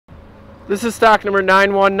This is stock number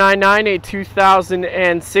 9199, a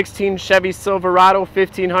 2016 Chevy Silverado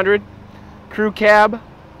 1500 crew cab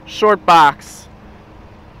short box.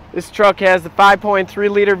 This truck has the 5.3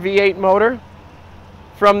 liter V8 motor.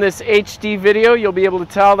 From this HD video, you'll be able to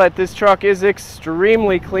tell that this truck is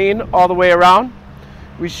extremely clean all the way around.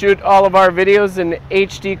 We shoot all of our videos in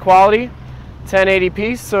HD quality,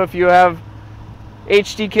 1080p, so if you have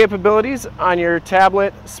HD capabilities on your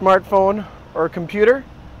tablet, smartphone, or computer,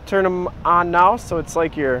 turn them on now so it's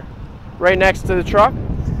like you're right next to the truck.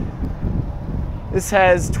 This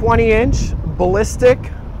has 20-inch Ballistic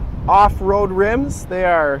off-road rims. They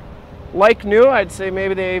are like new. I'd say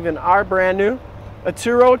maybe they even are brand new.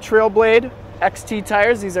 Atturo Trailblade XT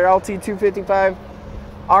tires. These are LT255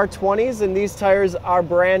 R20s, and these tires are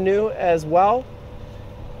brand new as well.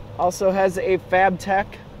 Also has a Fabtech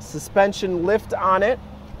suspension lift on it,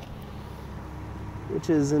 which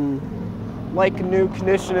is in like new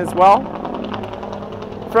condition as well.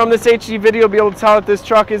 From this HD video, you'll be able to tell that this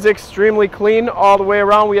truck is extremely clean all the way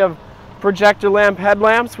around. We have projector lamp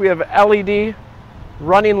headlamps, we have LED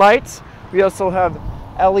running lights, we also have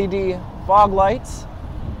LED fog lights.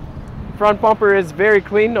 Front bumper is very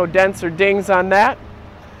clean, no dents or dings on that.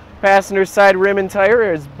 Passenger side rim and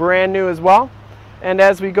tire is brand new as well. And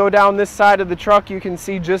as we go down this side of the truck, you can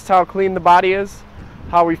see just how clean the body is,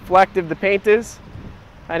 how reflective the paint is.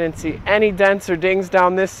 I didn't see any dents or dings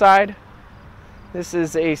down this side. This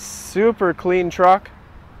is a super clean truck.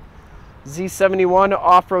 Z71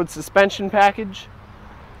 off-road suspension package.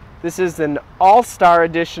 This is an All-Star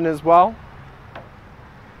edition as well.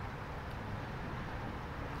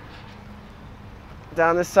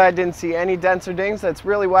 Down this side, didn't see any dents or dings. That's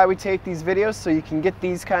really why we take these videos, so you can get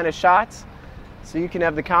these kind of shots, so you can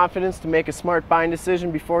have the confidence to make a smart buying decision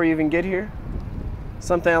before you even get here.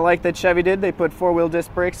 Something I like that Chevy did, they put four-wheel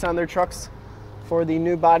disc brakes on their trucks for the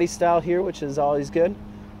new body style here, which is always good.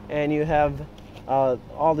 And you have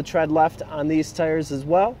all the tread left on these tires as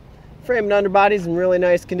well. Frame and underbody's in really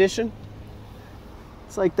nice condition.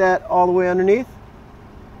 It's like that all the way underneath.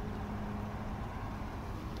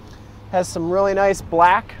 Has some really nice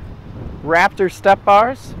black Raptor step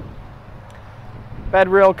bars.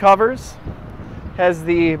 Bedrail covers. Has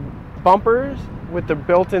the bumpers with the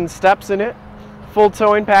built-in steps in it. Full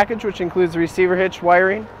towing package, which includes receiver hitch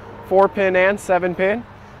wiring, 4-pin and 7-pin.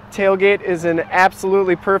 Tailgate is in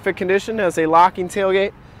absolutely perfect condition, has a locking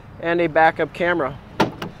tailgate and a backup camera.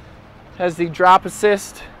 Has the drop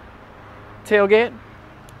assist tailgate.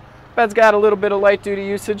 Bed's got a little bit of light duty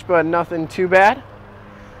usage, but nothing too bad.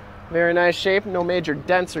 Very nice shape, no major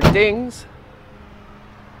dents or dings.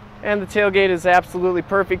 And the tailgate is absolutely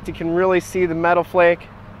perfect. You can really see the metal flake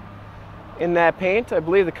in that paint. I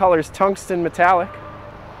believe the color is tungsten metallic,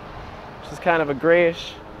 which is kind of a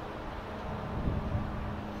grayish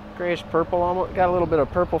purple, almost got a little bit of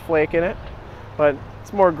purple flake in it, but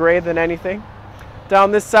it's more gray than anything.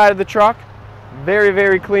 Down this side of the truck,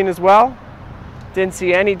 very clean as well. Didn't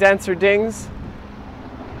see any dents or dings.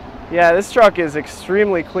 Yeah, this truck is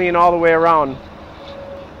extremely clean all the way around.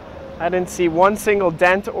 I didn't see one single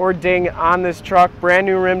dent or ding on this truck. Brand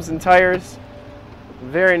new rims and tires.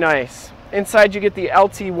 Very nice. Inside you get the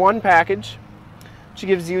LT1 package, which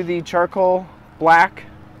gives you the charcoal black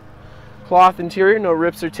cloth interior, no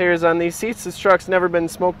rips or tears on these seats. This truck's never been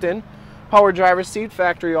smoked in. Power driver's seat,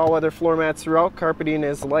 factory all-weather floor mats throughout. Carpeting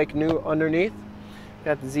is like new underneath.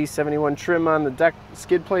 Got the Z71 trim on the deck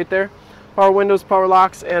skid plate there. Power windows, power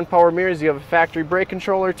locks, and power mirrors. You have a factory brake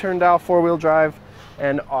controller, turn dial, four-wheel drive,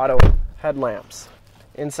 and auto headlamps.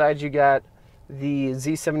 Inside you got the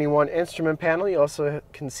Z71 instrument panel. You also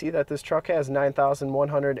can see that this truck has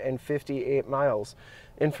 9,158 miles.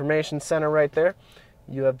 Information center right there.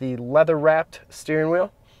 You have the leather-wrapped steering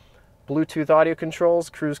wheel, Bluetooth audio controls,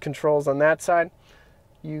 cruise controls on that side.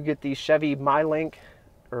 You get the Chevy MyLink,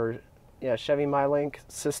 Chevy MyLink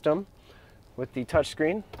system with the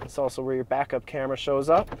touchscreen. It's also where your backup camera shows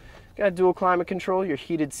up. Got dual climate control. Your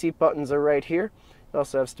heated seat buttons are right here. You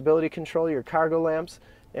also have stability control, your cargo lamps,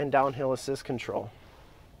 and downhill assist control.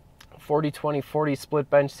 40-20-40 split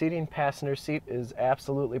bench seating. Passenger seat is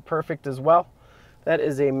absolutely perfect as well. That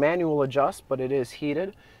is a manual adjust, but it is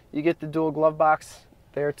heated. You get the dual glove box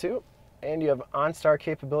there too, and you have OnStar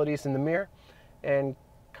capabilities in the mirror and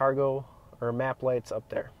cargo or map lights up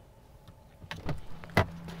there.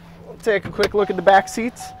 We'll take a quick look at the back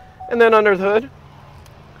seats, and then under the hood.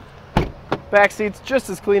 Back seats just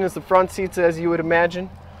as clean as the front seats, as you would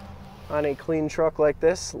imagine on a clean truck like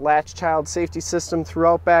this. Latch child safety system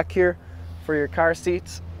throughout back here for your car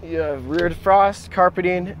seats. You have rear defrost.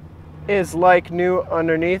 Carpeting is like new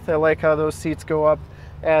underneath. I like how those seats go up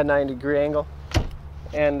at a 90-degree angle.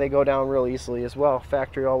 and they go down real easily as well.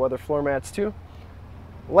 Factory all-weather floor mats too.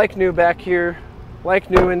 Like new back here, like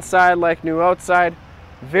new inside, like new outside.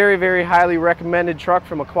 Very, very highly recommended truck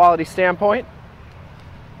from a quality standpoint.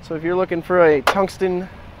 So if you're looking for a tungsten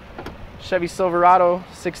Chevy Silverado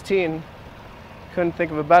 16, couldn't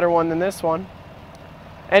think of a better one than this one.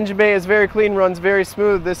 Engine bay is very clean, runs very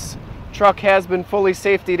smooth. This truck has been fully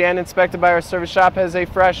safetied and inspected by our service shop, has a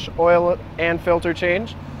fresh oil and filter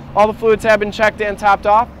change. All the fluids have been checked and topped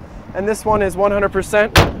off, and this one is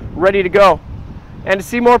 100% ready to go. And to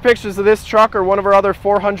see more pictures of this truck or one of our other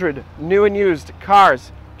 400 new and used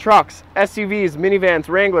cars, trucks, SUVs, minivans,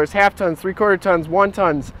 Wranglers, half tons, 3/4 tons, 1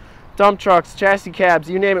 tons, dump trucks, chassis cabs,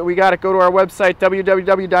 you name it, we got it. Go to our website,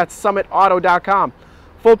 www.summitauto.com.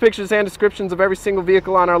 Full pictures and descriptions of every single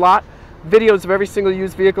vehicle on our lot, videos of every single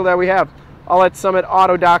used vehicle that we have, all at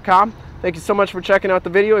summitauto.com. Thank you so much for checking out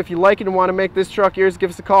the video. If you like it and want to make this truck yours,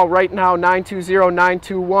 give us a call right now,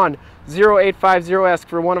 920-921-0850. Ask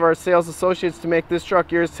for one of our sales associates to make this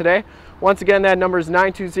truck yours today. Once again, that number is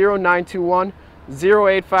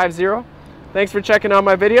 920-921-0850. Thanks for checking out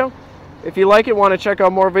my video. If you like it, want to check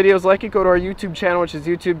out more videos like it, go to our YouTube channel, which is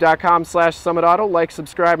youtube.com/summitauto. Like,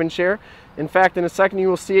 subscribe, and share. In fact, in a second, you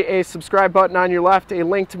will see a subscribe button on your left, a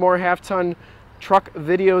link to more half-ton truck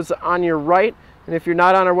videos on your right. And if you're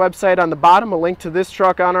not on our website, on the bottom, a link to this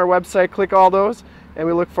truck on our website. Click all those, and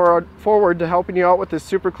we look forward to helping you out with this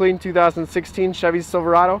super clean 2016 Chevy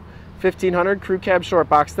Silverado 1500 Crew Cab Short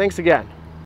Box. Thanks again.